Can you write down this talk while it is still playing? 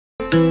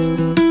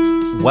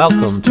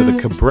Welcome to the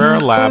Cabrera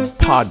Lab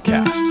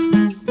podcast.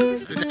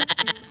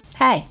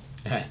 Hey,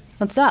 Hey,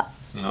 what's up?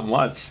 not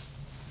much.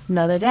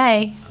 Another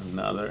day,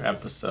 Another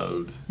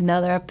episode.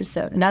 another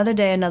episode. Another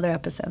day, another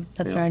episode.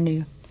 That's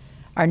Yeah.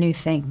 our new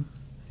thing.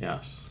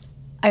 Yes.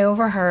 I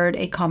overheard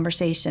a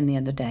conversation the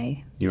other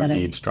day You were that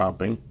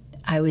eavesdropping.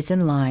 I was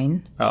in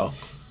line. Oh,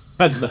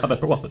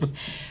 another one.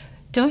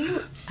 Don't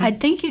you? I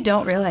think you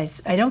don't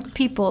realize.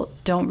 People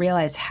don't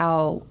realize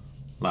how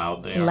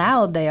Loud they are.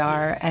 loud they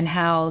are and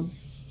how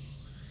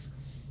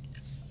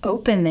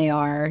open they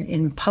are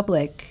in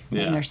public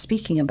Yeah. when they're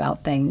speaking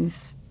about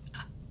things.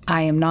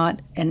 I am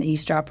not an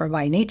eavesdropper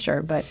by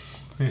nature, but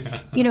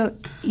you know,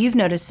 you've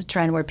noticed the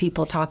trend where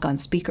people talk on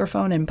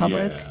speakerphone in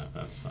public. Yeah,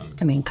 that's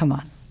uncool. I mean, come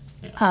on.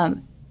 Yeah.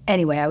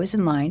 Anyway, I was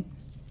in line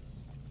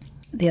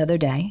the other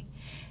day,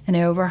 and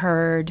I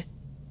overheard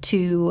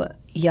two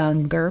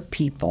younger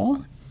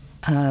people,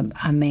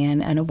 a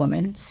man and a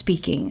woman,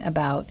 speaking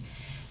about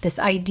this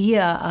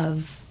idea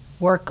of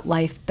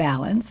work-life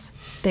balance.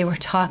 They were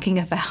talking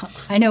about,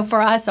 I know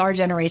for us, our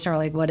generation, we're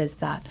like, what is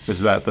that?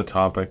 Is that the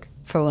topic?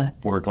 For what?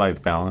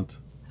 Work-life balance?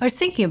 I was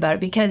thinking about it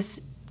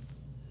because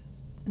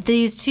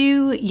these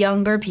two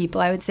younger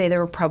people, I would say they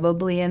were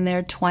probably in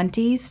their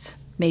 20s,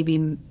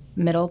 maybe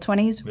middle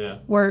 20s, Yeah.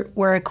 were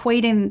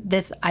equating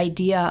this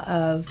idea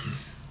of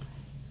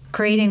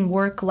creating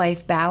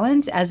work-life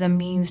balance as a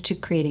means to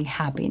creating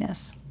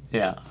happiness.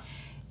 Yeah.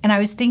 And I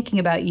was thinking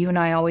about, you and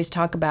I always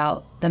talk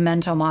about the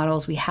mental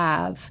models we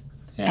have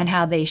and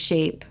how they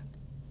shape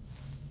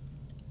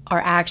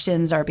our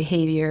actions, our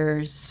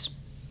behaviors,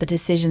 the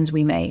decisions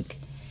we make.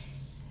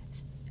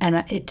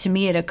 And to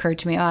me, it occurred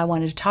to me, I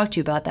wanted to talk to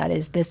you about that.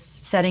 Is this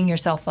setting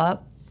yourself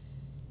up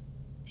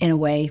in a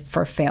way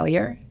for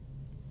failure?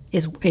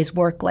 Is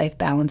work-life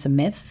balance a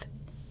myth?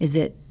 Is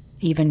it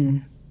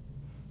even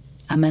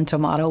a mental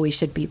model we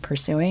should be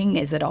pursuing?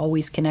 Is it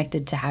always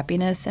connected to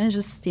happiness? And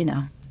just,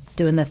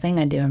 doing the thing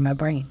I do in my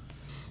brain.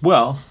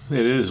 Well,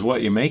 it is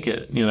what you make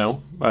it,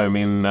 I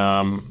mean,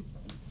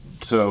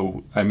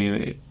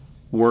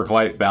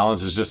 work-life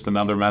balance is just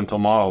another mental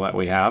model that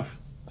we have.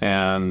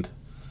 And,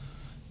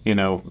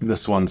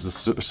 this one's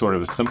sort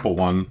of a simple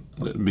one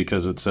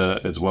because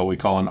it's what we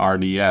call an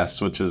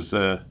RDS, which is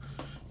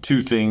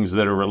two things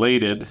that are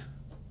related,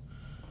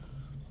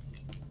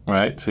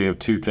 right? So you have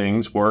two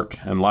things, work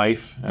and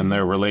life, and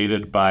they're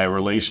related by a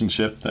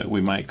relationship that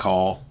we might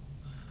call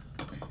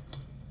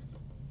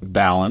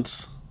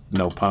balance.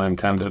 No pun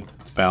intended.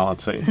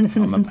 Balancing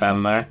on the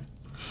pen there,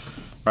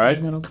 right?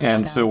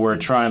 And so we're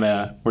trying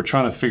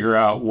to figure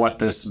out what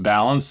this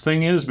balance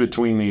thing is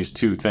between these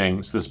two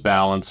things. This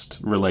balanced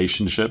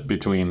relationship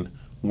between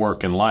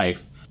work and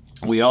life.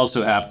 We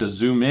also have to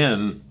zoom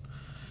in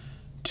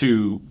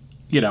to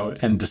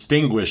and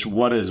distinguish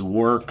what is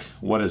work,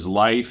 what is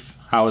life,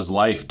 how is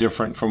life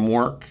different from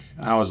work,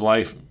 how is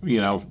life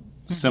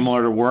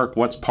similar to work,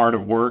 what's part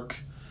of work,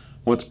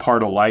 what's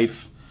part of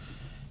life.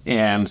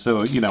 And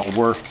so,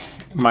 work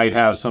might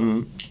have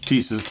some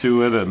pieces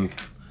to it and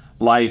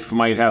life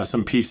might have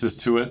some pieces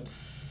to it.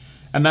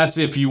 And that's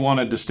if you want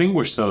to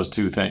distinguish those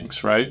two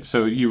things, right?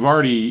 So you've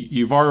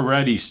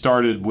already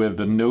started with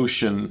the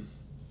notion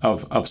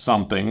of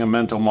something, a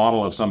mental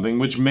model of something,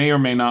 which may or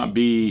may not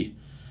be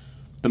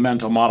the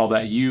mental model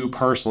that you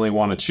personally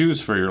want to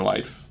choose for your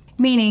life.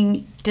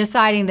 Meaning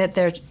deciding that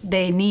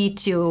they need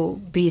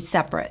to be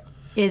separate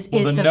is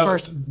the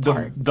first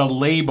part. The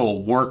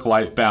label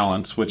work-life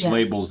balance, which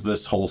labels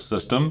this whole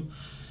system,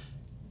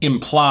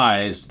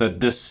 implies that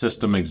this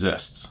system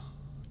exists.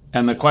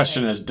 And the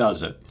question is,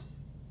 does it?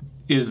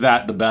 Is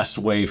that the best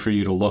way for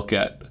you to look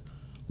at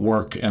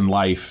work and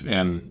life?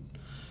 And,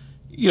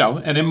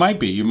 and it might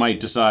be. You might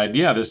decide,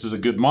 this is a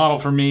good model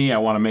for me. I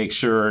want to make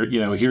sure,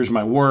 here's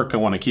my work. I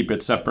want to keep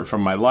it separate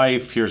from my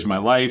life. Here's my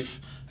life.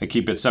 I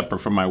keep it separate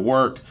from my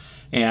work.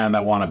 And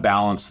I want to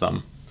balance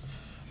them.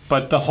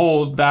 But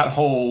that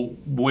whole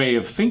way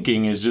of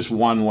thinking is just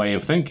one way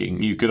of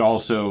thinking. You could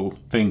also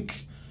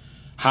think,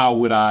 how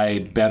would I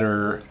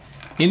better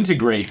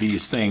integrate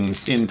these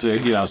things into,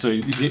 so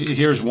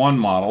here's one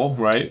model,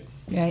 right?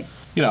 Right.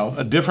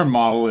 A different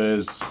model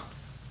is,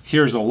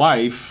 here's a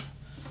life,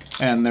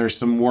 and there's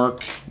some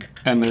work,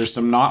 and there's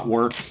some not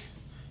work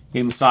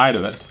inside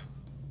of it.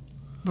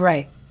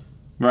 Right.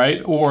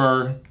 Right?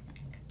 Or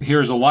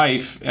here's a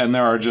life, and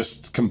there are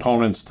just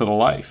components to the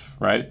life,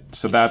 right?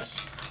 So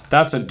that's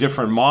a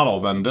different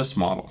model than this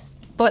model.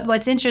 But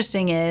what's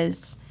interesting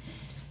is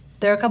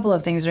there are a couple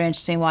of things that are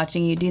interesting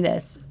watching you do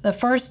this. The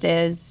first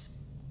is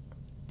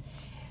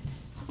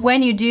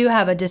when you do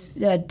have a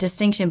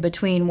distinction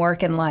between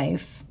work and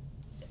life,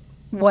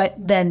 what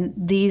then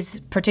these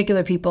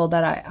particular people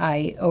that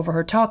I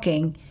overheard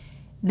talking,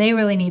 they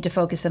really need to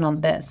focus in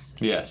on this.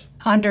 Yes.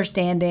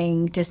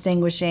 Understanding,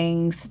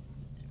 distinguishing,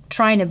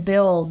 trying to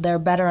build their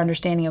better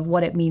understanding of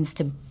what it means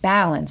to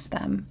balance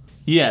them.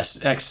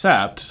 Yes,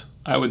 except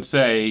I would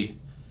say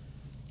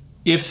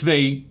if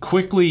they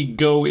quickly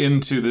go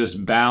into this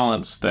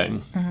balance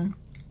thing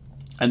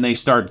and they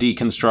start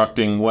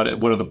deconstructing what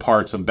are the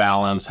parts of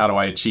balance, how do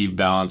I achieve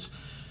balance,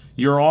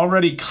 you're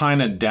already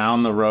kind of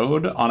down the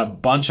road on a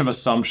bunch of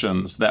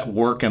assumptions that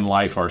work and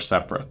life are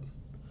separate.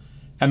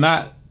 And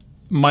that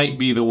might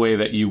be the way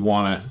that you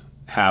want to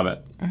have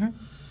it,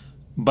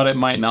 but it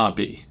might not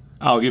be.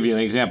 I'll give you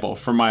an example.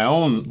 For my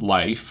own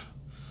life,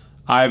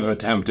 I've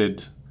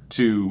attempted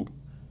to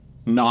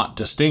not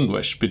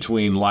distinguish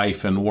between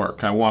life and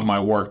work. I want my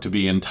work to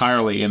be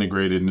entirely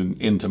integrated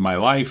into my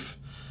life.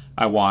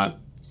 I want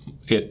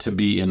it to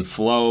be in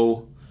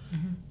flow.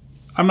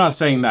 I'm not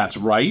saying that's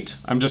right.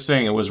 I'm just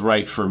saying it was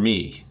right for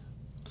me.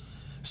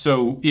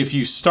 So if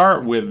you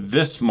start with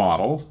this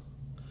model,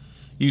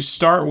 you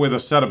start with a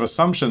set of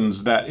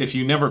assumptions that if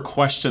you never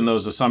question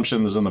those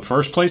assumptions in the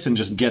first place and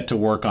just get to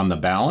work on the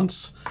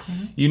balance,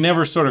 you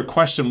never sort of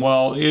question,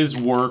 well, is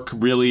work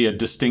really a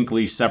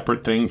distinctly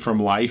separate thing from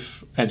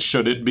life? And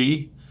should it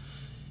be?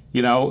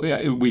 You know,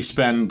 we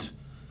spend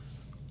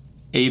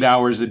 8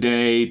 hours a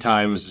day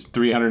times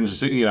 300,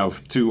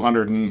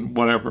 200 and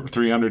whatever,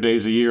 300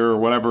 days a year or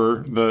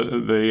whatever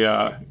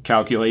the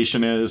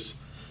calculation is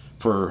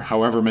for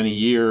however many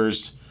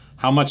years.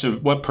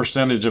 What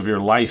percentage of your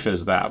life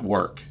is that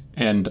work?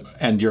 And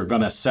you're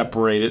going to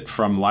separate it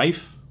from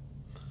life?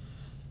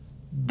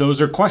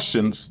 Those are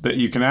questions that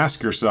you can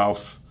ask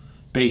yourself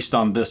based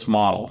on this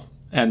model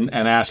and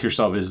ask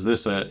yourself, is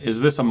this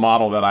a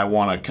model that I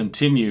want to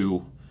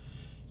continue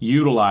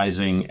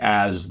utilizing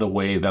as the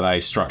way that I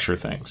structure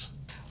things?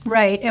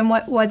 Right. And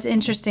what's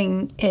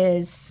interesting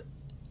is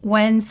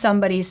when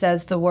somebody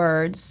says the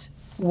words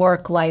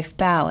work-life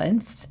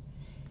balance,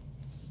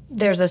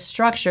 there's a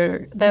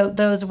structure.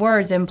 Those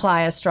words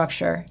imply a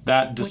structure.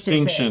 That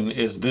distinction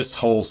is this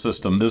whole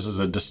system. This is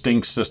a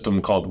distinct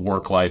system called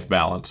work-life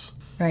balance.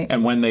 Right.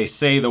 And when they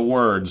say the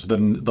words, the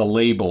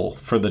label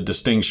for the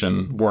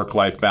distinction,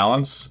 work-life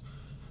balance,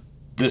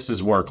 this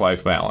is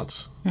work-life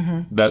balance.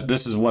 That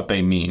this is what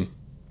they mean.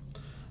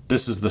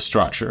 This is the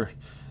structure.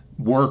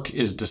 Work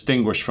is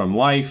distinguished from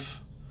life,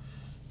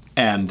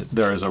 and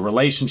there is a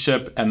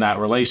relationship, and that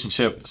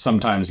relationship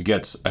sometimes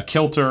gets a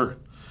kilter.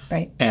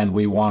 Right. And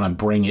we want to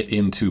bring it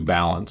into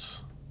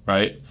balance,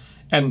 right?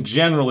 And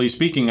generally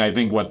speaking, I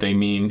think what they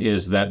mean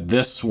is that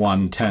this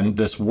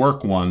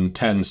work one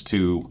tends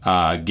to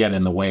get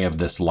in the way of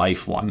this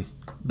life one.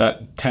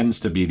 That tends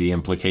to be the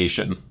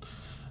implication.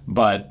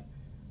 But,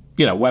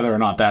 whether or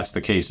not that's the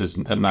case is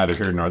neither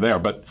here nor there.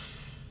 But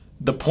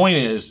the point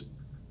is,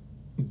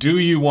 do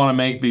you want to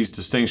make these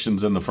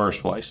distinctions in the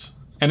first place?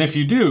 And if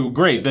you do,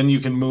 great, then you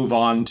can move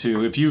on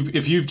to, if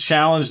you've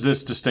challenged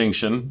this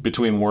distinction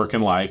between work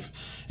and life,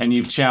 and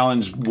you've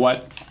challenged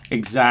what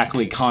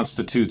exactly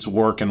constitutes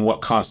work and what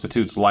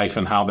constitutes life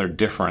and how they're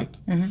different,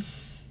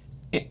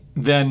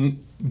 then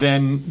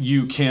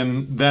you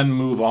can then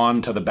move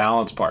on to the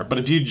balance part. But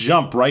if you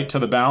jump right to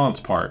the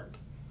balance part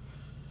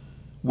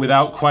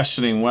without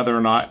questioning whether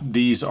or not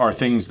these are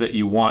things that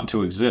you want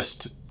to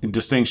exist,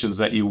 distinctions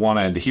that you want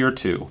to adhere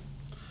to,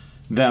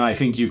 then I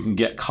think you can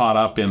get caught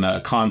up in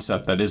a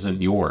concept that isn't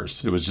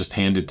yours. It was just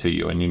handed to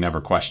you and you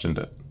never questioned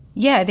it.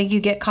 Yeah, I think you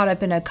get caught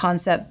up in a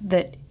concept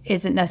that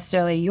isn't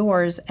necessarily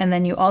yours, and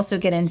then you also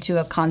get into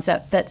a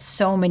concept that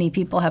so many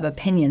people have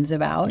opinions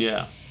about.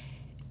 Yeah.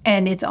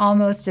 And it's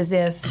almost as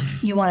if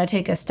you want to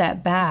take a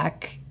step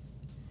back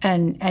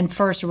and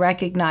first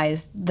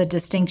recognize the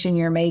distinction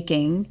you're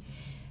making,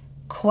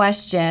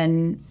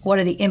 question what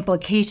are the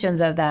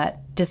implications of that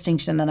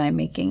distinction that I'm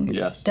making.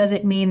 Yes. Does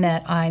it mean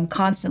that I'm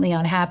constantly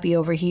unhappy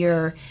over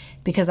here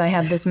because I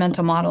have this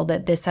mental model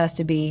that this has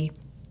to be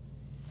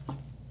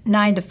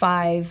 9 to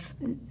 5,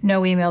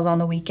 no emails on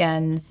the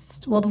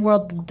weekends? Well, the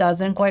world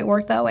doesn't quite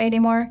work that way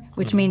anymore,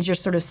 which means you're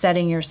sort of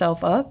setting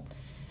yourself up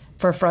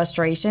for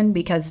frustration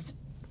because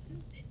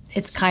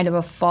it's kind of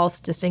a false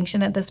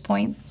distinction at this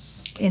point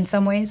in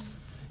some ways.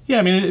 Yeah,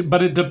 I mean,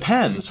 but it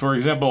depends. For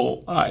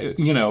example,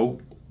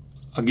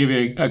 I'll give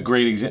you a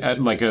great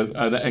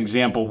an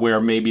example where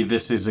maybe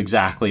this is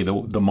exactly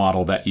the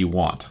model that you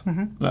want.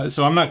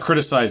 So I'm not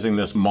criticizing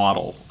this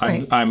model.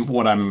 Right.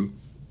 What I'm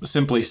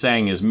simply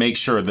saying is make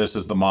sure this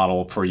is the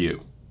model for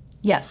you.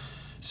 Yes.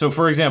 So,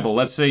 for example,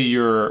 let's say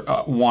you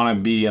want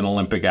to be an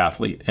Olympic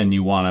athlete and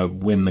you want to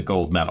win the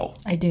gold medal.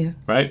 I do.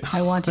 Right?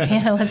 I want to be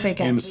an Olympic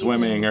athlete. In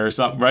swimming or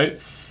something, right?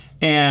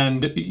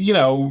 And,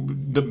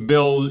 the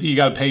bills, you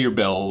got to pay your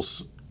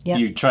bills. Yep.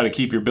 You try to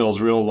keep your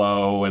bills real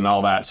low and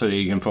all that so that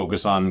you can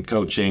focus on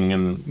coaching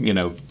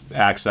and,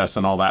 access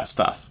and all that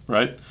stuff,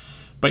 right?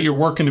 But you're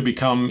working to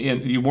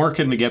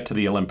get to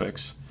the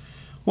Olympics.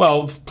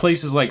 Well,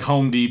 places like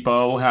Home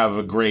Depot have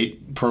a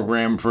great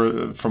program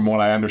from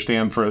what I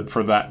understand,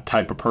 for that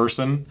type of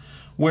person,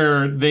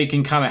 where they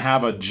can kind of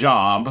have a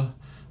job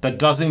that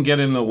doesn't get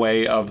in the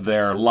way of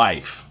their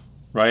life,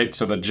 right?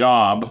 So the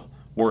job,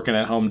 working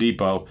at Home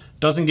Depot,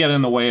 doesn't get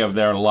in the way of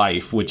their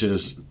life, which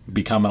is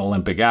become an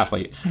Olympic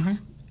athlete.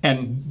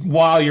 And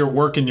while you're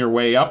working your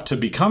way up to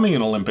becoming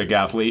an Olympic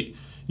athlete,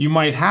 you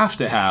might have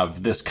to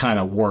have this kind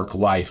of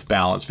work-life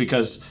balance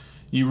because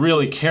you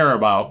really care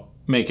about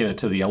making it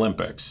to the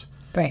Olympics.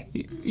 Right.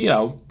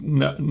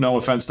 No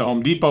offense to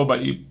Home Depot,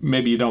 but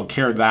maybe you don't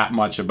care that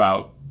much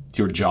about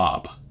your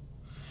job.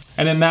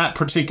 And in that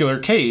particular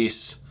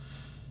case,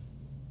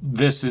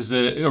 this is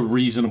a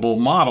reasonable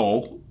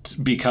model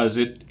because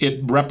it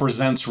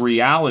represents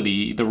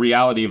reality, the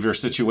reality of your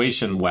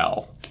situation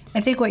well. I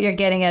think what you're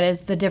getting at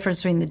is the difference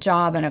between the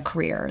job and a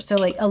career. So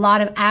like a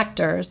lot of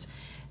actors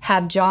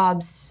have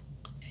jobs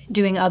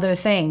doing other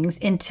things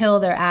until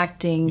their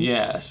acting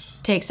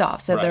takes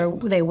off. So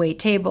they wait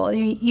table.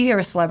 You hear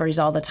with celebrities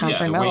all the time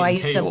talking about, I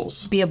used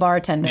to be a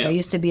bartender. I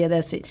used to be a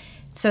this.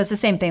 So it's the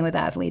same thing with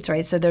athletes,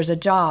 right? So there's a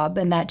job,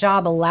 and that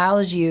job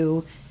allows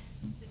you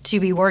to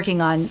be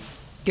working on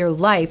your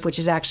life, which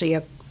is actually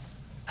a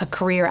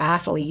career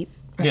athlete,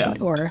 right? Yeah.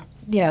 Or,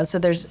 so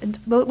there's,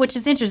 which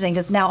is interesting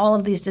because now all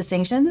of these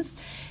distinctions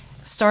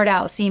start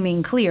out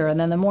seeming clear, and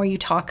then the more you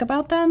talk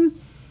about them,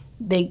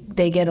 they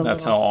get a little.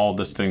 That's how all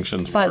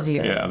distinctions fuzzier.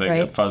 Work. Yeah, they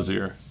get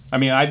fuzzier. I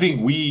mean, I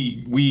think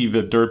we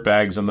the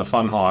dirtbags and the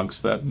fun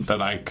hogs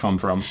that I come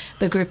from.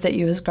 The group that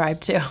you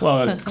ascribe to.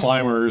 Well, it's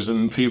climbers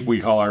and people,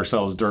 we call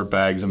ourselves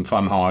dirtbags and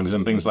fun hogs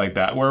and things like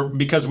that.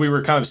 Because we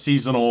were kind of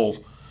seasonal.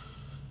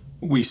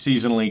 We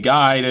seasonally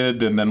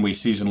guided, and then we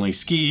seasonally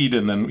skied,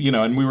 and then,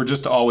 and we were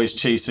just always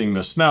chasing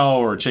the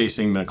snow or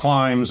chasing the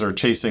climbs or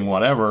chasing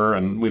whatever,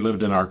 and we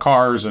lived in our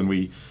cars, and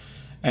we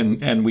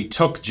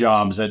took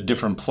jobs at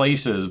different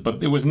places,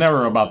 but it was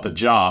never about the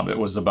job. It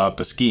was about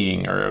the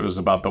skiing, or it was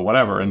about the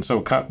whatever. And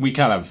so we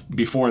kind of,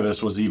 before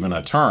this was even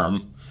a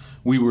term,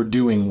 we were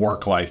doing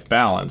work-life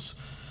balance.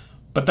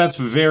 But that's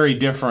very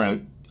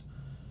different.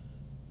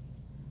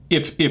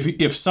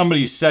 If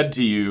somebody said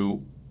to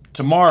you,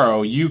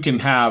 tomorrow you can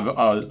have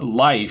a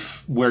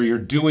life where you're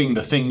doing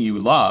the thing you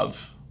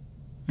love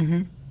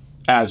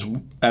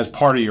as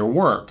part of your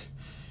work,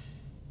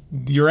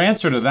 your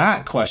answer to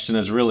that question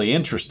is really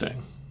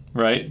interesting,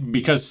 right?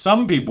 Because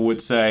some people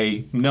would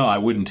say, no, I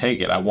wouldn't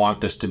take it. I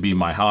want this to be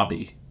my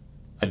hobby.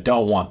 I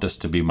don't want this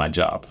to be my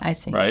job. I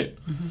see. Right?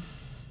 Mm-hmm.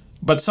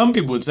 But some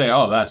people would say,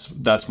 oh,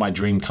 that's my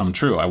dream come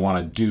true. I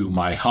want to do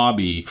my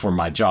hobby for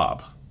my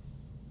job.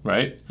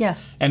 Right? Yeah.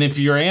 And if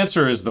your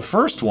answer is the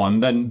first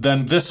one, then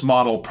this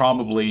model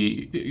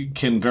probably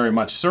can very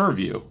much serve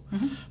you.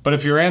 Mm-hmm. But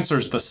if your answer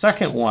is the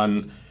second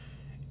one,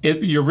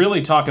 you're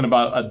really talking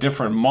about a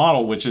different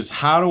model, which is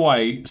how do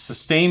I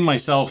sustain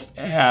myself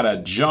at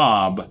a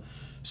job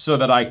so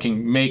that I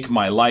can make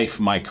my life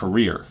my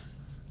career?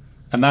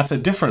 And that's a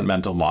different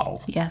mental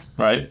model. Yes.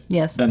 Right?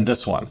 Yes. Than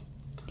this one.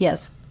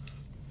 Yes.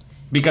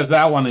 Because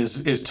that one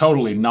is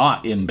totally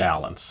not in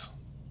balance.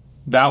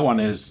 That one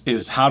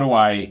is how do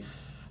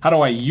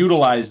I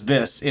utilize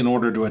this in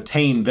order to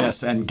attain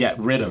this and get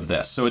rid of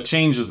this? So it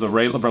changes the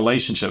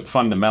relationship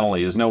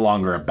fundamentally. Is no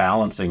longer a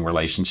balancing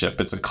relationship.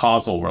 It's a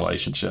causal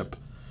relationship.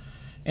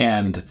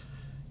 And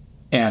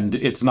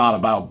it's not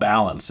about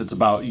balance. It's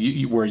about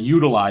we're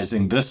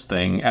utilizing this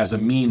thing as a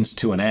means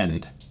to an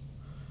end.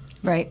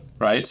 Right.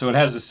 Right? So it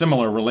has a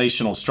similar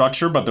relational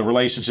structure, but the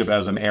relationship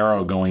has an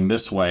arrow going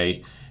this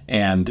way,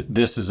 and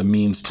this is a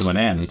means to an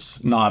end.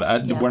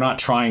 We're not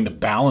trying to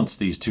balance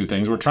these two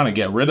things. We're trying to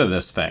get rid of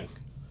this thing.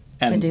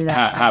 And to do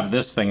that. Have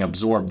this thing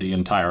absorb the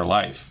entire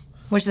life.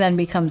 Which then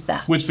becomes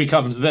that. Which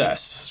becomes this.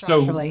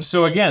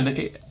 So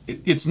again,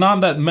 it's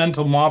not that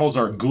mental models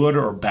are good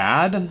or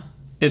bad.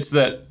 It's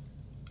that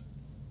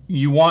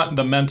you want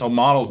the mental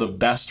model to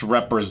best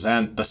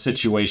represent the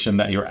situation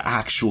that you're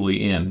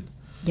actually in.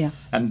 Yeah.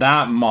 And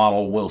that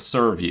model will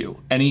serve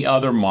you. Any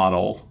other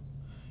model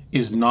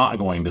is not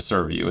going to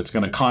serve you. It's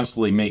going to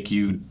constantly make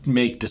you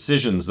make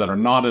decisions that are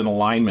not in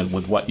alignment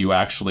with what you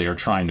actually are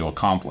trying to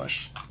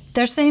accomplish.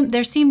 There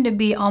seem to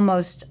be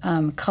almost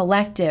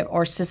collective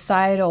or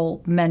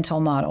societal mental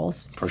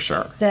models. For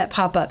sure. That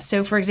pop up.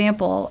 So, for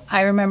example,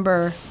 I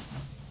remember,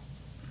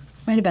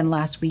 might have been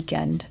last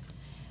weekend,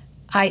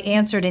 I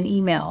answered an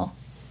email,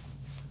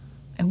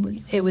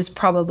 and it was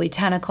probably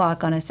 10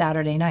 o'clock on a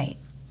Saturday night.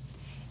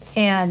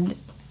 And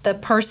the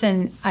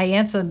person, I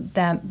answered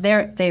them,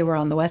 they were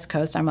on the West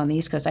Coast, I'm on the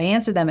East Coast. I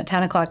answered them at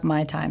 10 o'clock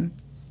my time,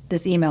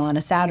 this email on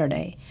a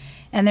Saturday.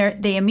 And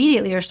they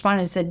immediately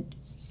responded and said,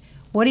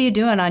 what are you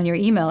doing on your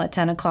email at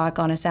 10 o'clock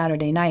on a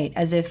Saturday night?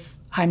 As if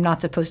I'm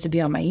not supposed to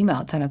be on my email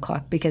at 10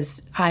 o'clock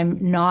because I'm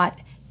not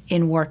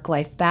in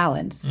work-life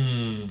balance.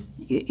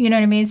 You know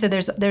what I mean? So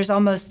there's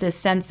almost this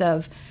sense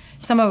of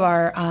some of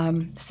our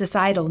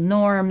societal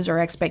norms or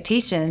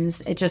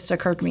expectations, it just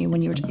occurred to me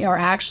when you are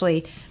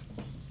actually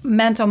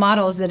mental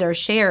models that are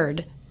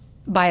shared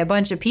by a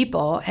bunch of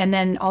people. And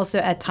then also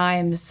at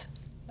times,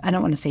 I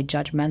don't want to say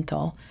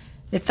judgmental.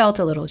 It felt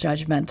a little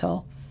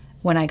judgmental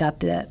when I got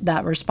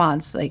that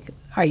response, like,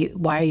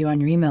 why are you on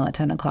your email at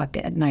 10 o'clock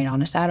at night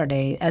on a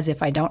Saturday, as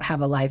if I don't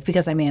have a life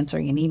because I'm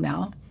answering an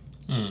email.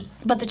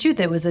 But the truth,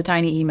 it was a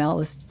tiny email. It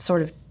was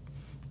sort of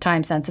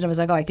time sensitive. I was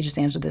like, I could just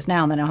answer this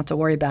now and then I don't have to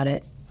worry about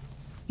it,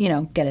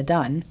 get it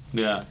done.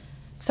 Yeah.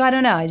 So I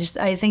don't know.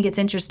 I think it's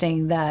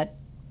interesting that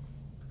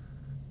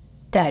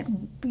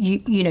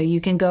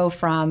you can go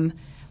from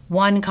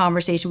one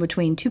conversation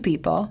between two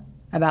people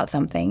about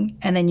something,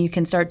 and then you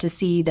can start to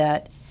see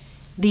that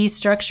these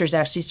structures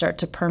actually start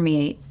to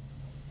permeate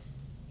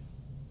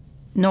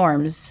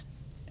norms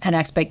and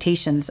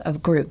expectations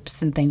of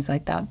groups and things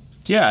like that.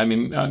 Yeah, I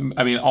mean,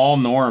 all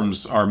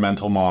norms are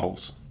mental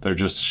models. They're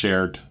just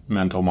shared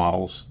mental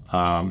models.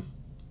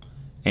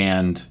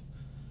 And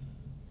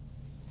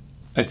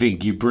I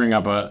think you bring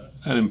up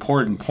an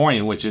important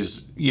point, which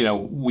is,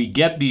 we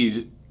get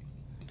these.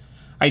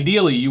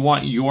 Ideally, you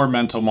want your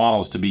mental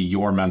models to be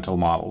your mental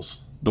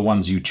models, the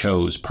ones you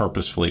chose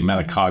purposefully,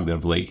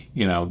 metacognitively.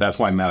 That's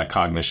why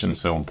metacognition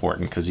is so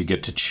important, because you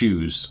get to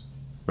choose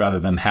rather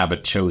than have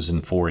it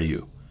chosen for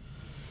you.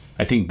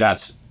 I think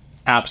that's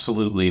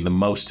absolutely the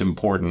most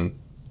important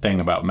thing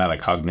about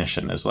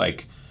metacognition is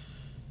like,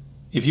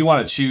 if you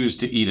want to choose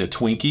to eat a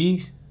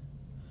Twinkie,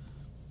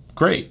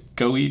 great,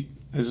 go eat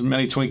as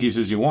many Twinkies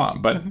as you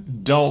want,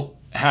 but don't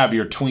have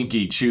your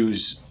Twinkie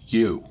choose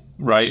you,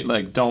 right?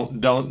 Like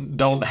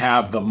don't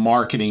have the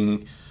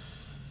marketing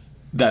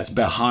that's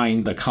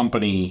behind the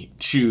company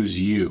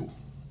choose you,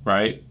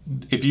 right?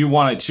 If you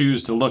want to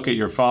choose to look at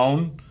your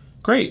phone,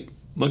 great,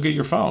 look at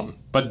your phone,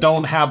 but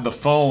don't have the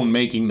phone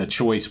making the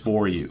choice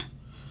for you,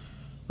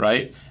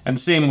 right? And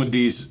same with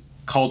these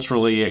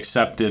culturally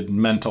accepted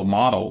mental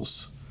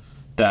models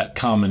that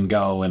come and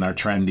go and are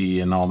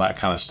trendy and all that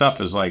kind of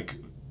stuff. Is like,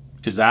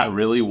 is that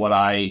really the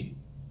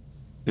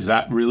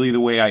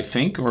way I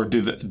think? Or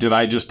did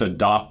I just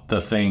adopt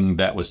the thing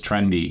that was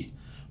trendy,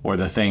 or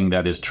the thing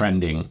that is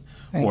trending,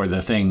 right, or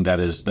the thing that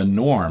is the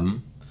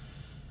norm?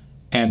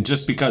 And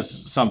just because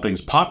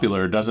something's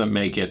popular doesn't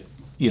make it,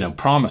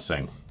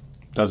 promising,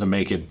 doesn't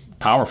make it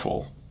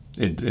powerful.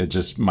 It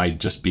just might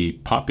just be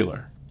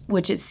popular.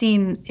 Which it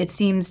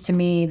seems to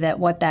me that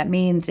what that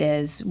means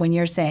is, when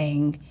you're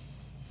saying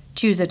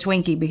choose a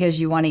Twinkie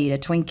because you want to eat a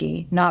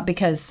Twinkie, not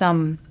because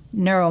some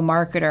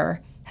neuromarketer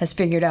has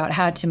figured out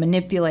how to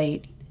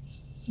manipulate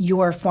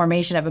your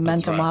formation of a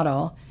mental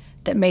model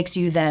that makes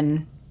you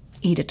then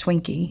eat a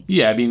Twinkie.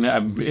 Yeah, I mean,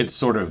 it's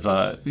sort of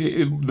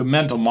the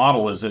mental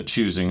model isn't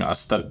choosing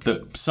us.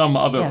 That some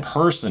other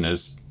person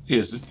is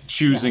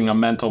choosing a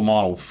mental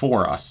model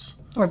for us.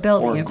 Or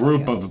building or a it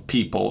group for you. of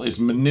people is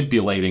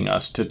manipulating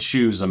us to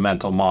choose a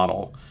mental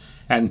model,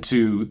 and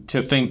to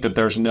think that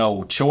there's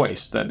no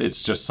choice, that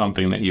it's just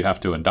something that you have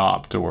to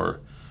adopt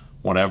or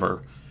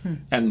whatever.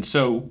 And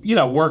so,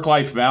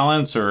 work-life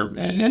balance, or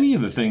any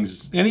of the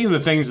things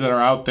that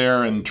are out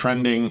there and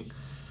trending,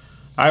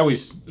 I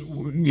always,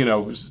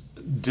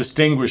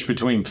 distinguish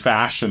between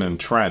fashion and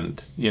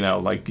trend.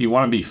 Like, you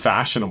want to be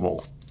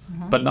fashionable,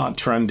 but not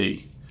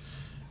trendy.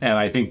 And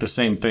I think the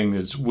same thing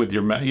is with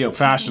your,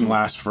 fashion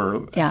lasts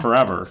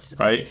forever,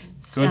 right?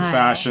 Good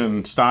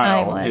fashion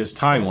style is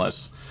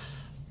timeless,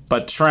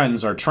 but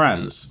trends are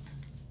trends.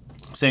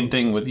 Same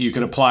thing with, you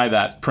could apply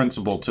that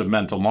principle to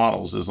mental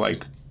models, is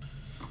like,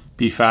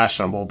 be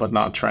fashionable, but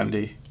not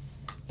trendy.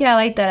 Yeah, I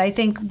like that. I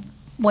think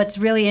what's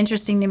really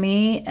interesting to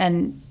me,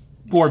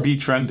 or be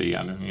trendy.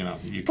 I mean,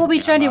 you can be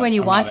trendy when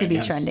you want to be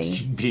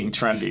trendy. Being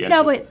trendy.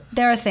 But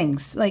there are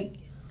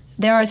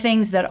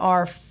things that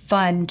are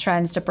fun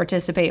trends to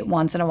participate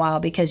once in a while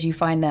because you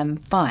find them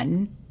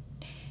fun,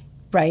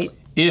 right?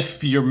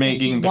 If you're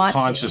making the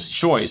conscious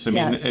choice. I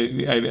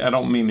mean, I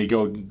don't mean to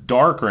go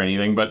dark or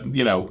anything, but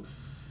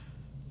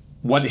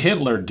what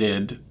Hitler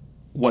did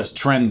was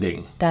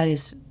trending. That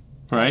is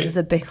right. Is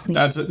a big leap.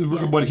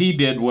 What he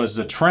did was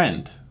a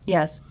trend.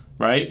 Yes.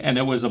 Right, and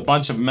it was a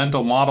bunch of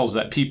mental models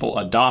that people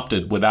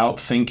adopted without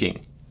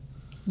thinking.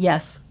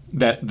 Yes.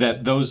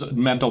 That those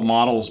mental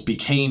models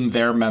became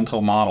their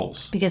mental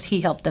models. Because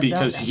he helped them build it.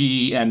 Because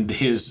he and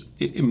his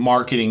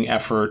marketing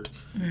effort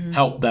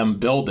helped them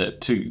build it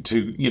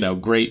to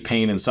great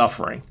pain and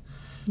suffering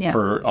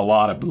for a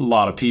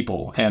lot of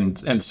people.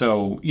 And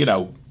so,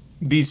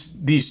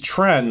 these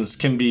trends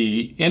can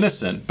be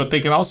innocent, but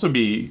they can also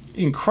be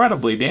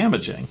incredibly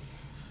damaging.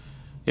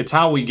 It's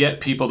how we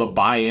get people to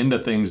buy into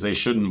things they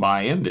shouldn't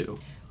buy into.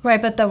 Right,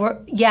 but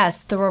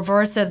the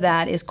reverse of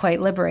that is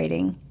quite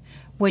liberating,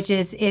 which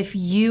is if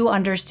you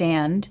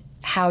understand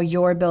how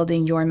you're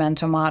building your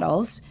mental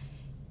models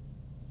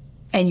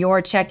and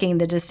you're checking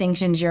the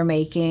distinctions you're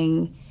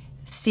making,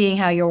 seeing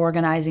how you're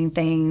organizing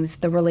things,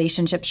 the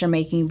relationships you're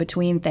making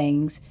between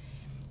things,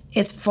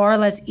 it's far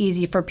less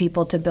easy for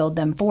people to build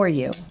them for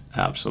you.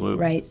 Absolutely.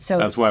 Right. So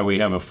that's why we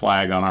have a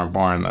flag on our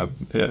barn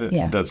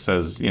that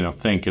says,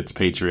 think it's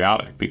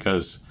patriotic,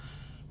 because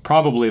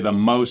probably the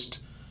most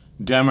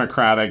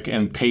democratic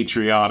and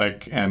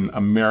patriotic and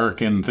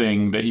American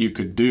thing that you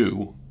could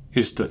do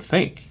is to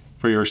think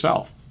for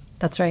yourself.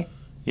 That's right.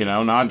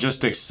 Not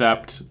just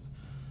accept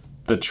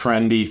the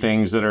trendy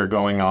things that are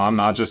going on,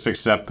 not just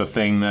accept the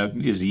thing that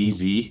is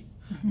easy,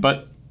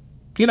 but,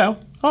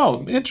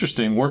 oh,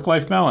 interesting,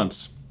 work-life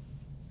balance.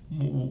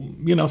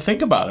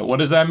 Think about it. What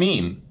does that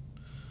mean?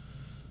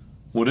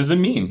 What does it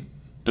mean?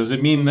 Does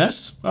it mean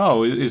this?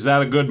 Oh, is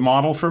that a good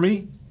model for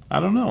me? I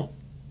don't know.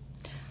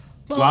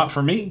 It's not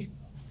for me.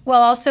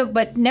 Well, also,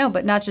 but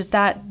not just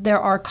that. There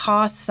are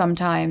costs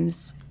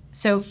sometimes.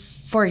 So,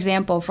 for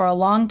example, for a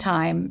long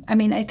time,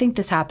 I think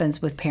this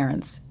happens with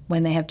parents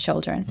when they have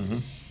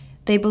children.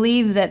 They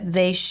believe that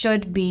they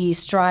should be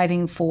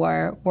striving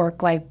for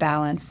work-life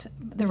balance.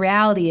 The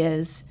reality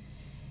is,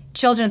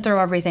 children throw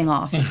everything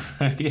off.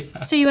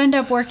 So you end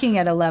up working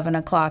at 11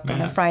 o'clock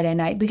on a Friday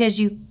night because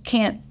you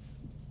can't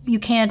you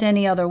can't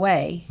any other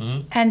way.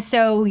 And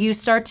so you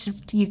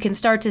can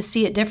start to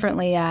see it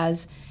differently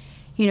as,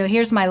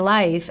 here's my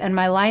life, and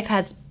my life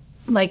has,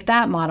 like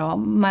that model,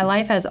 my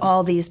life has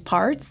all these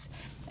parts,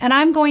 and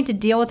I'm going to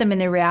deal with them in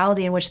the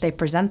reality in which they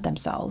present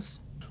themselves.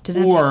 Does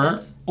that make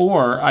sense?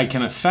 Or I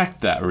can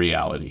affect that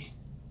reality,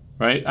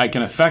 right? I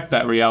can affect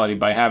that reality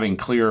by having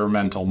clearer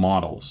mental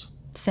models.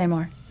 Say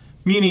more.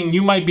 Meaning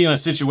you might be in a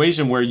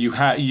situation where you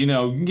have,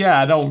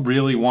 I don't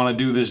really want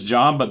to do this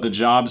job, but the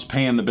job's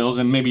paying the bills,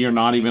 and maybe you're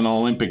not even an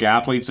Olympic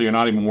athlete, so you're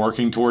not even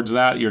working towards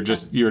that. You're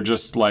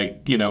just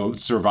like,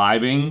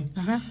 surviving,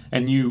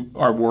 and you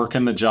are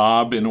working the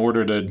job in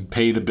order to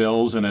pay the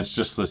bills, and it's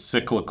just the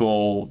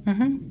cyclical,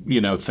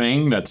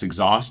 thing that's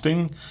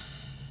exhausting.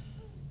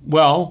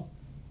 Well,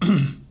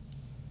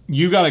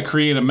 you got to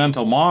create a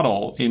mental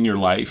model in your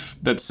life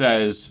that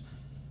says,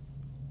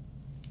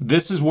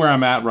 this is where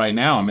I'm at right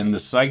now. I'm in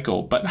this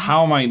cycle, but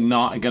how am I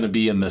not going to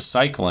be in this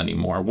cycle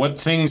anymore? What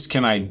things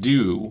can I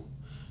do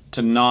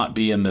to not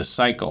be in this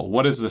cycle?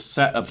 What is the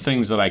set of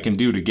things that I can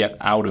do to get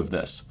out of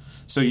this?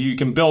 So you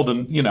can build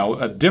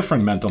a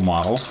different mental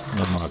model. I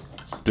don't want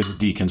to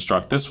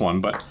deconstruct this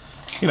one, but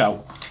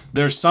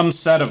there's some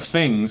set of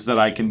things that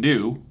I can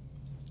do.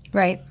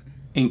 Right.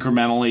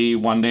 Incrementally,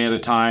 one day at a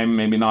time,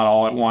 maybe not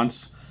all at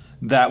once,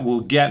 that will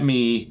get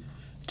me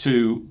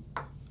to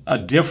a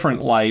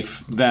different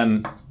life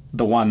than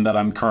the one that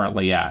I'm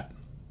currently at.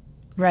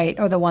 Right,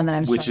 or the one that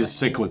I'm which is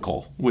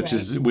cyclical, which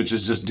is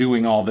just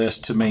doing all this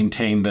to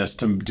maintain this,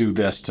 to do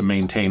this, to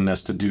maintain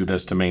this, to do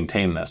this, to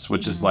maintain this,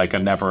 which is like a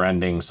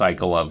never-ending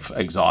cycle of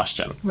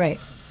exhaustion.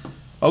 Right.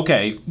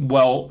 Okay,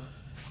 well,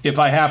 if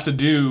I have to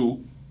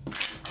do,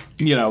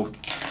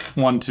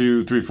 1,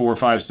 2, 3, 4,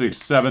 5, 6,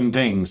 7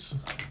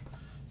 things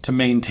to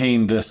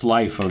maintain this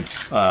life of,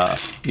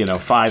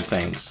 5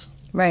 things.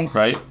 Right.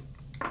 Right?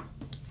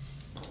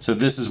 So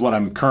this is what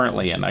I'm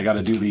currently in. I got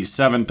to do these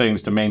 7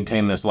 things to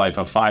maintain this life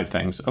of 5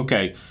 things.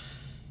 Okay.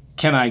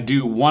 Can I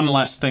do one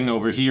less thing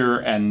over here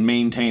and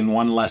maintain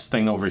one less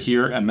thing over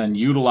here, and then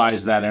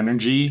utilize that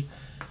energy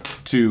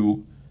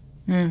to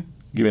give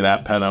me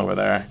that pen over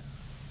there?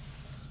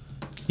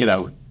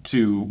 To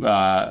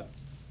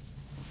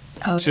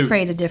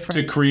create a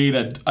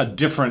different a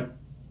different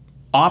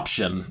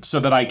option, so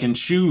that I can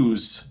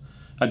choose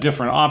a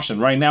different option.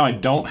 Right now I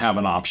don't have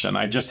an option.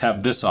 I just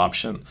have this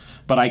option.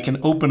 But I can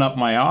open up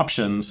my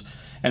options,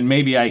 and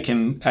maybe I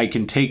can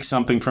take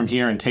something from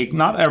here and take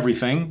not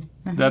everything.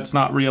 That's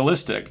not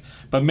realistic.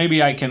 But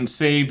maybe I can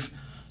save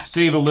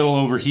a little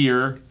over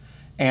here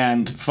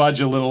and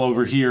fudge a little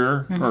over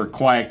here, or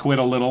quiet quit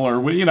a little, or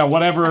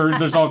whatever.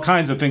 There's all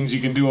kinds of things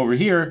you can do over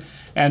here,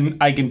 and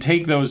I can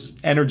take those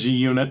energy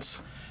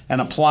units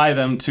and apply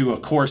them to a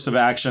course of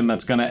action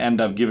that's going to end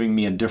up giving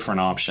me a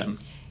different option.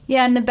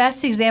 Yeah, and the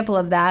best example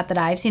of that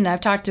I've seen, I've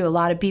talked to a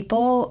lot of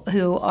people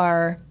who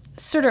are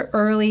sort of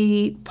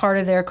early part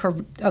of their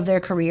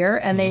career,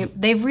 and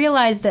they've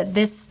realized that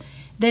this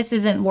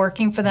isn't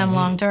working for them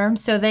long term,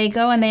 so they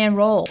go and they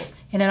enroll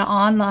in an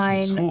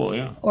online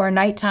or a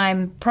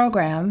nighttime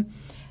program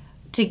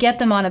to get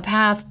them on a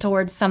path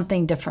towards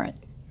something different,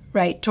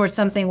 right? Towards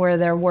something where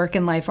their work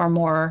and life are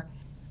more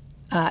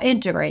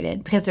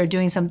integrated, because they're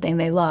doing something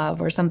they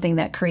love or something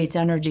that creates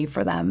energy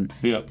for them.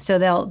 Yep. So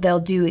they'll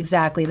do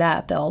exactly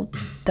that. They'll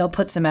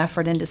put some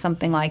effort into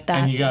something like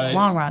that in the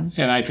long run.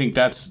 And I think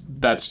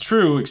that's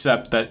true,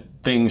 except that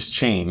things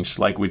change,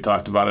 like we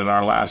talked about in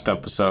our last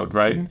episode,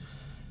 right?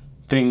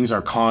 Things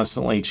are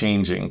constantly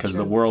changing because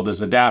the world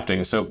is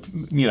adapting. So,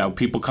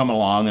 people come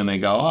along and they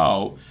go,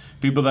 oh,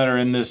 people that are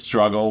in this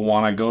struggle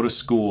want to go to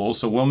school,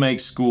 so we'll make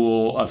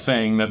school a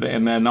thing.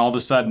 And then all of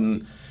a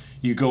sudden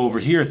you go over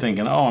here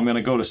thinking, oh, I'm going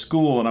to go to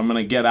school and I'm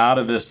going to get out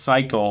of this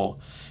cycle,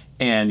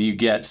 and you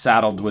get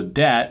saddled with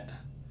debt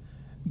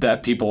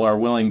that people are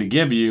willing to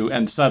give you,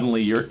 and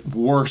suddenly you're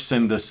worse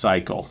in this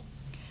cycle,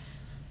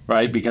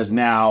 right? Because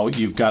now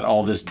you've got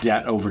all this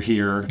debt over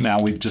here.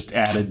 Now we've just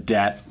added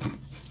debt,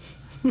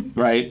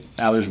 right?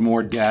 Now there's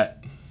more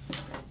debt.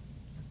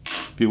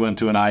 If you went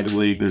to an Ivy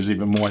League, there's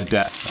even more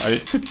debt,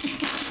 right?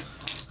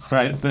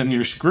 Right? Then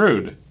you're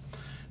screwed.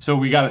 So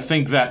we got to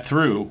think that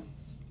through.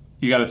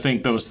 You got to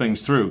think those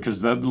things through,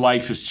 because the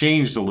life has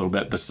changed a little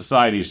bit. The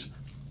society's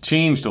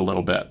changed a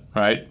little bit,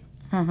 right?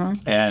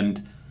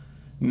 And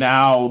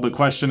now the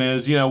question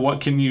is,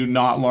 what can you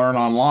not learn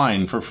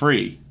online for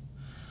free?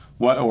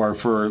 Or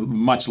for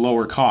much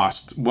lower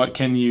cost?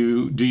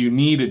 Do you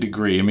need a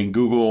degree? I mean,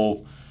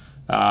 Google,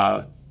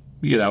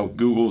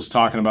 Google's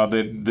talking about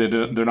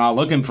that they're not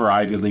looking for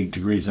Ivy League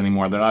degrees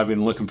anymore. They're not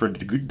even looking for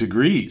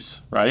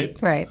degrees, right?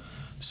 Right.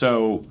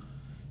 So,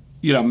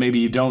 maybe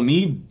you don't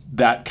need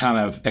that kind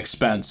of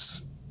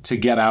expense to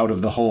get out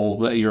of the hole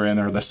that you're in,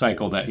 or the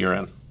cycle that you're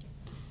in.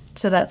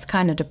 So that's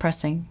kind of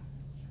depressing.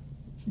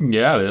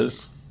 Yeah, it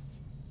is.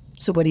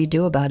 So what do you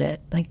do about it?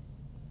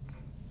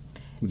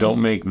 Don't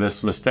make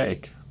this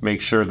mistake. Make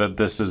sure that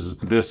this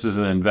is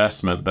an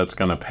investment that's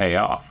going to pay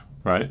off,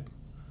 right?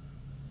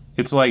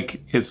 It's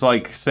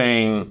like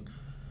saying,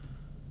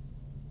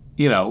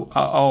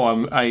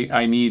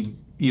 I need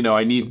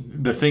I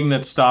need the thing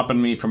that's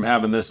stopping me from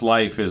having this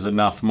life is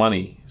enough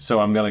money. So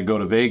I'm going to go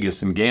to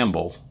Vegas and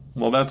gamble.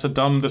 Well, that's a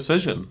dumb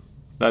decision.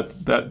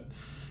 That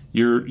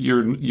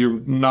you're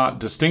not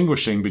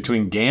distinguishing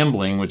between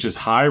gambling, which is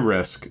high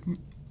risk,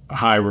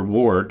 high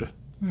reward,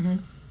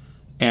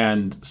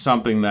 and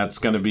something that's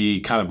going to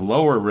be kind of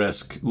lower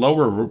risk,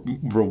 lower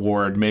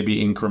reward,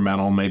 maybe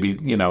incremental,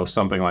 maybe,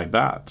 something like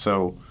that.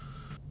 So,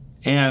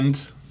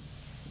 and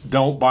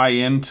don't buy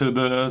into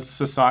the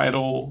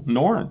societal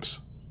norms.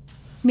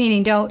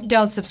 Meaning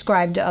don't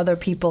subscribe to other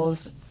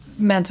people's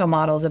mental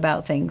models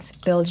about things.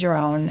 Build your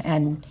own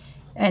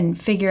and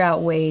figure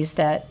out ways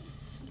that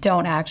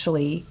don't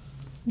actually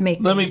make.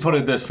 Let me put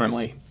it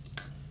differently.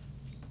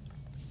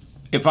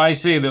 If I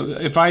say,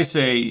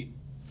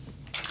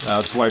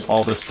 let's wipe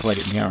all this plate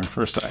in here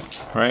for a second,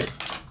 right?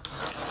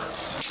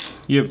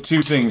 You have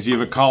two things. You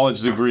have a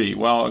college degree.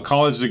 Well, a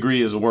college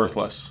degree is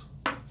worthless.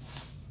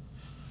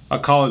 A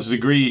college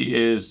degree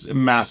is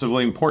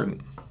massively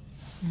important,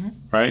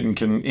 right? And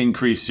can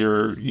increase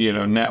your,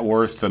 net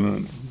worth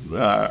and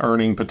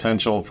earning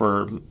potential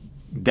for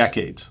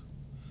decades.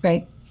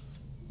 Right.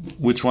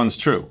 Which one's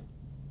true?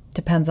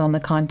 Depends on the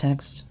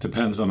context.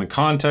 Depends on the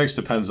context,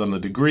 depends on the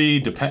degree.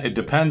 It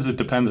depends is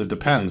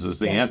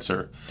the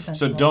answer.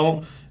 So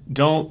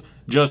don't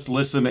just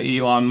listen to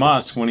Elon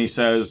Musk when he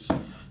says,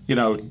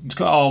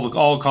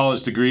 all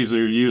college degrees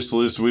are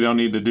useless. We don't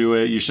need to do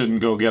it. You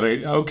shouldn't go get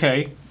it.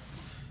 Okay.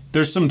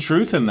 There's some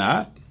truth in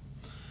that.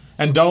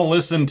 And don't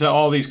listen to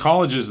all these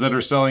colleges that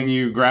are selling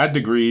you grad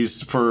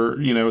degrees for,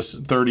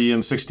 $30,000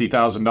 and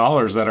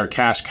 $60,000 that are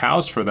cash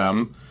cows for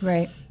them.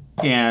 Right.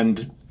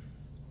 And,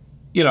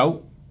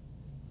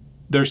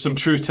 there's some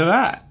truth to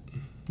that,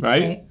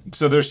 right?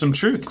 So there's some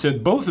truth to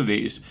both of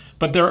these.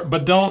 But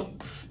don't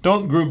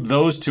group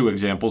those two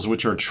examples,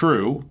 which are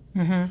true,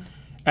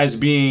 as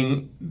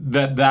being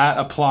that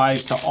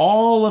applies to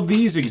all of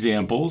these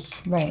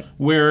examples, right?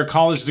 Where a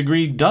college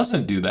degree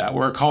doesn't do that,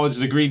 where a college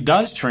degree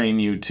does train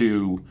you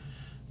to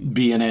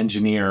be an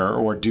engineer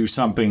or do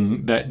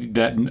something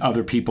that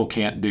other people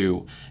can't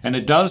do, and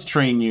it does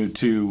train you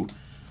to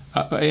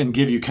and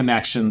give you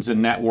connections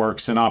and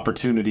networks and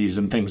opportunities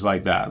and things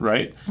like that,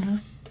 right?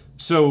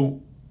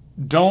 So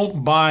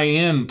don't buy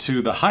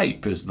into the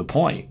hype is the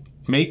point.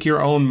 Make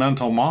your own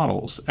mental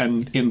models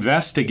and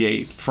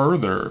investigate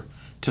further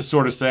to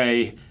sort of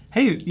say,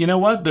 hey, you know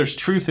what? There's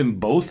truth in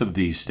both of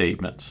these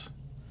statements.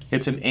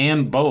 It's an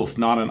and both,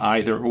 not an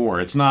either or.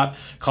 It's not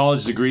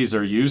college degrees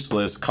are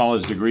useless,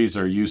 college degrees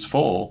are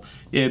useful.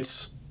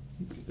 It's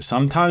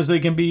sometimes they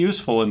can be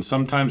useful and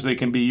sometimes they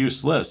can be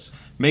useless.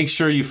 Make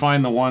sure you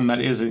find the one that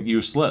isn't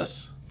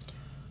useless.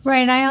 Right,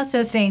 and I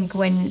also think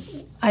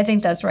I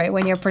think that's right.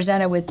 When you're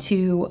presented with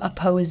two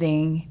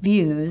opposing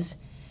views,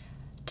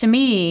 to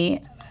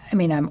me,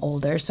 I'm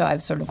older, so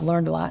I've sort of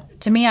learned a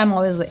lot. To me,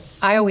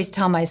 I always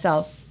tell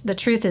myself the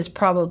truth is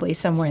probably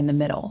somewhere in the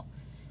middle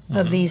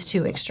of these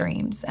two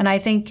extremes. And I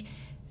think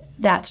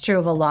that's true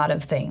of a lot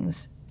of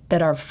things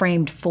that are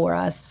framed for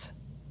us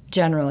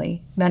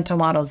generally, mental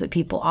models that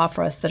people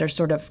offer us that are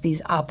sort of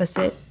these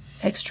opposite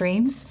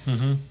extremes.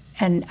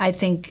 And I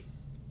think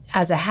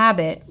as a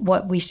habit,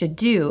 what we should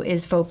do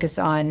is focus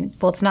on,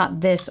 well, it's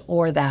not this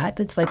or that.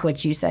 It's like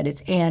what you said,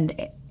 it's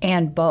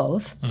and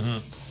both.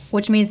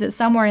 Which means that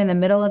somewhere in the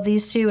middle of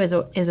these two is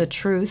a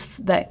truth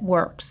that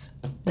works.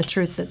 The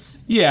truth that's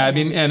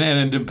and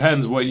it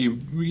depends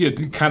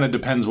it kind of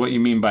depends what you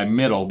mean by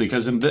middle,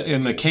 because in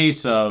the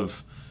case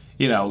of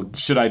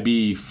should I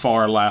be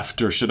far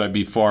left or should I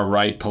be far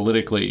right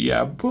politically?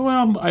 Yeah,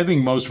 well, I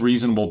think most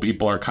reasonable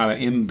people are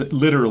kind of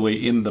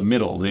literally in the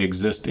middle. They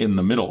exist in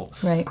the middle.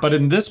 Right. But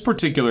in this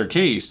particular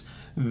case,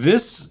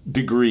 this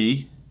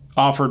degree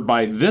offered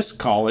by this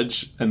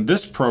college and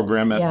this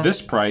program at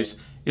this price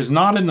is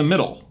not in the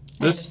middle.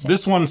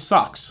 This one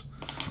sucks.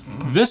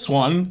 This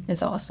one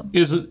is awesome.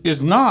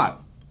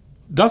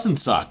 Doesn't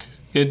suck.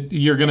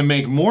 You're going to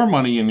make more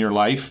money in your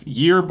life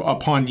year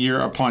upon year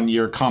upon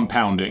year,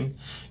 compounding.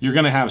 You're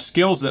going to have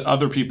skills that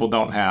other people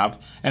don't have,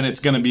 and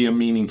it's going to be a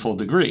meaningful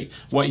degree.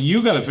 What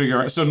you got to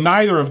figure out. So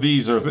neither of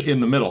these are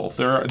in the middle.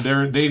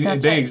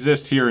 They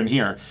exist here and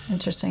here.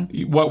 Interesting.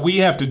 What we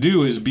have to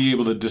do is be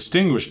able to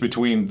distinguish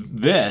between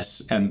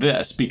this and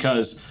this,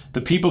 because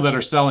the people that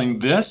are selling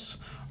this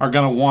are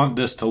going to want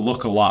this to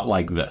look a lot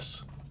like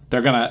this.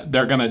 They're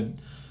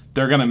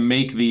gonna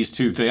make these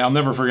two things. I'll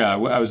never forget.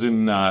 I was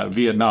in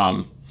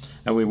Vietnam,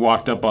 and we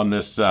walked up on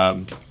this.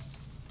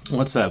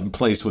 What's that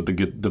place with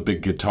the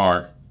big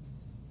guitar?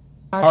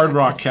 Hard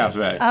Rock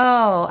Cafe.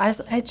 Oh, I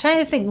was trying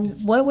to think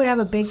what would have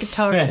a big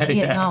guitar in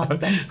Vietnam.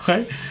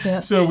 Right.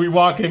 Yeah. So we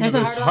walk into There's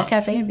a Hard Rock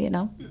Cafe in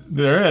Vietnam.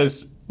 There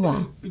is.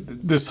 Wow.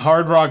 This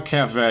Hard Rock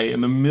Cafe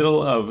in the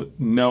middle of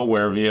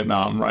nowhere,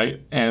 Vietnam,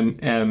 right?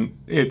 And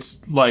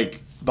it's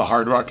like the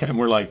Hard Rock, and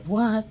we're like,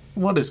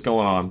 what is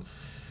going on?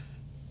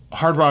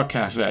 Hard Rock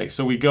Cafe.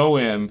 So we go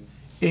in.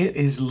 It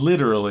is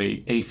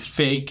literally a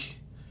fake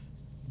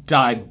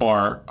dive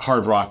bar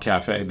Hard Rock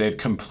Cafe. They've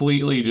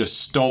completely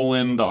just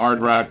stolen the Hard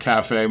Rock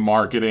Cafe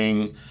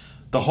marketing,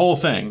 the whole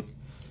thing.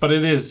 But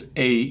it is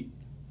a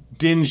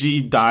dingy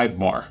dive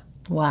bar.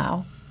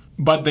 Wow.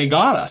 But they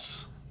got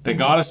us. They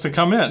got us to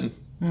come in,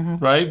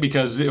 right?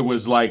 Because it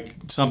was like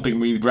something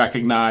we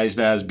recognized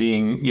as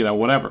being,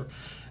 whatever.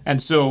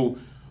 And so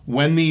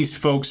when these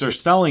folks are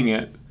selling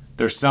it,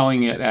 they're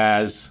selling it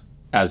as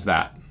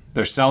that.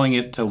 They're selling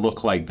it to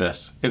look like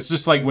this. It's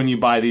just like when you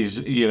buy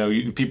these,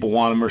 people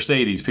want a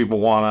Mercedes, people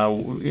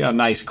want a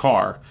nice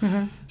car.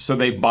 So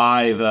they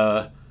buy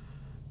the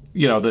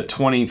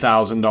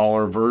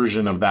 $20,000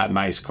 version of that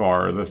nice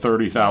car, or the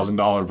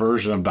 $30,000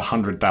 version of the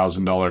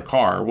 $100,000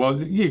 car.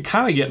 Well, you're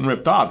kind of getting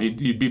ripped off.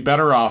 You'd be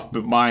better off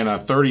buying a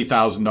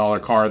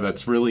 $30,000 car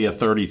that's really a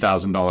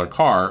 $30,000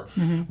 car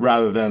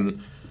rather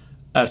than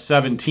a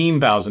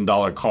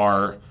 $17,000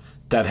 car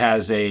that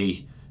has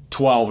a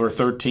 $12,000 or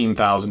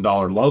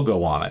 $13,000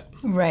 logo on it.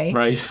 Right.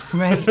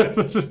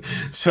 Right.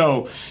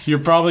 So you're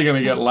probably going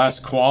to get less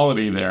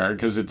quality there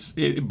because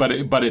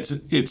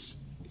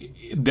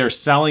they're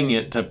selling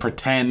it to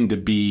pretend to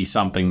be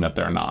something that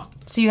they're not.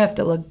 So you have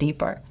to look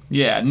deeper.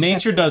 Yeah,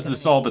 nature does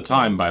this all the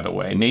time, by the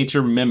way.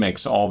 Nature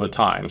mimics all the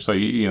time. So,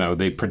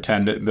 they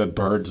pretend the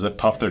birds that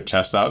puff their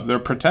chest out, they're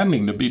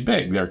pretending to be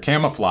big. They're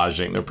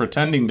camouflaging. They're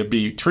pretending to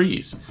be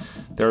trees.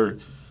 They're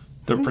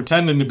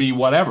pretending to be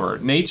whatever.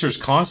 Nature's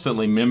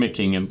constantly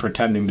mimicking and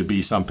pretending to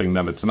be something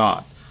that it's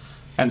not.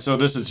 And so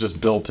this is just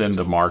built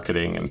into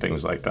marketing and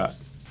things like that.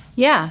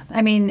 Yeah,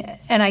 I mean,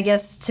 and I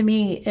guess to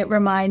me, it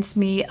reminds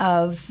me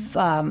of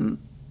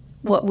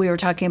what we were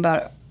talking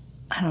about.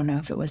 I don't know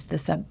if it was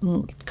this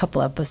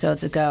couple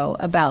episodes ago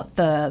about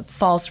the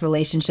false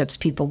relationships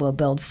people will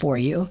build for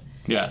you.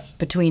 Yes.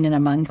 Between and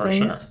among for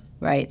things. Sure.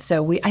 Right.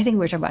 So I think we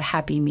were talking about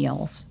Happy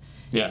Meals.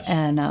 Yes.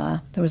 And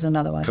there was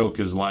another one. Coke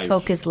is life.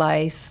 Coke is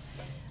life.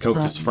 Coke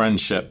is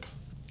friendship.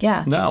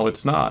 Yeah. No,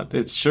 it's not.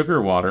 It's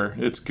sugar water.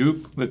 It's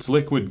goop. It's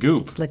liquid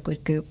goop. It's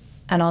liquid goop.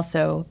 And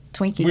also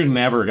Twinkie. We're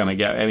never going to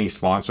get any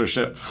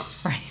sponsorship.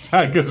 Right.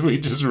 Because we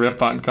just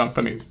rip on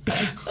companies.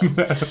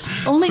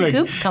 Only like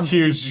goop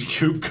companies. Huge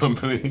goop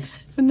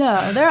companies.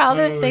 No, there are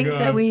other things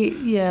that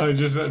we, I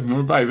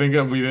think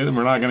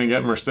we're not going to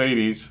get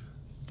Mercedes.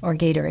 Or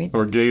Gatorade.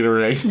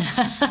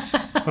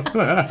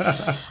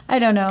 I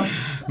don't know.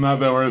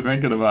 Not that we're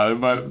thinking about it,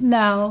 but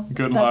no,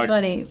 good luck. That's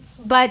funny.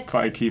 But if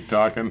I keep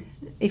talking.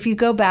 If you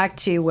go back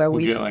to where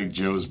we'll get like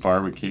Joe's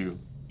Barbecue.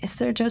 Is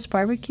there a Joe's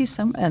Barbecue?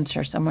 I'm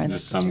sure somewhere.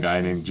 Just some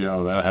guy named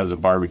Joe that has a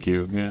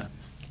barbecue. Yeah.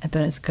 I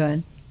bet it's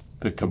good.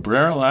 The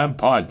Cabrera Lab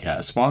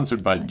podcast,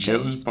 sponsored by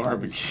Joe's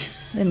Barbecue.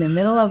 In the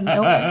middle of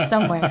nowhere,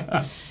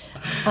 somewhere.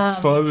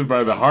 Sponsored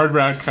by the Hard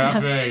Rock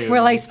Cafe.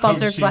 We're like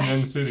sponsored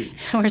by. City.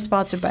 We're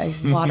sponsored by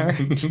water.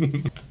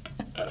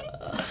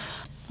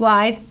 Well,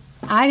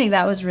 I think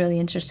that was really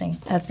interesting.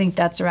 I think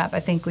that's a wrap. I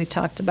think we've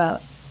talked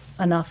about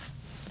enough.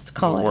 Let's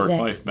call it a day.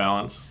 Work-life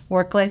balance.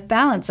 Work-life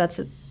balance.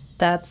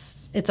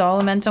 It's all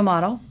a mental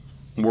model.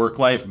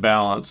 Work-life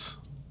balance.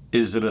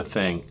 Is it a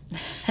thing?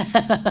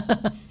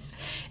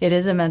 It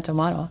is a mental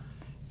model.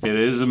 It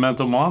is a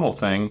mental model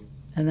thing.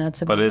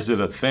 And but is it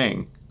a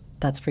thing?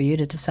 That's for you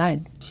to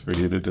decide. It's for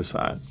you to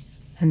decide.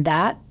 And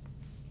that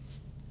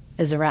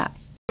is a wrap.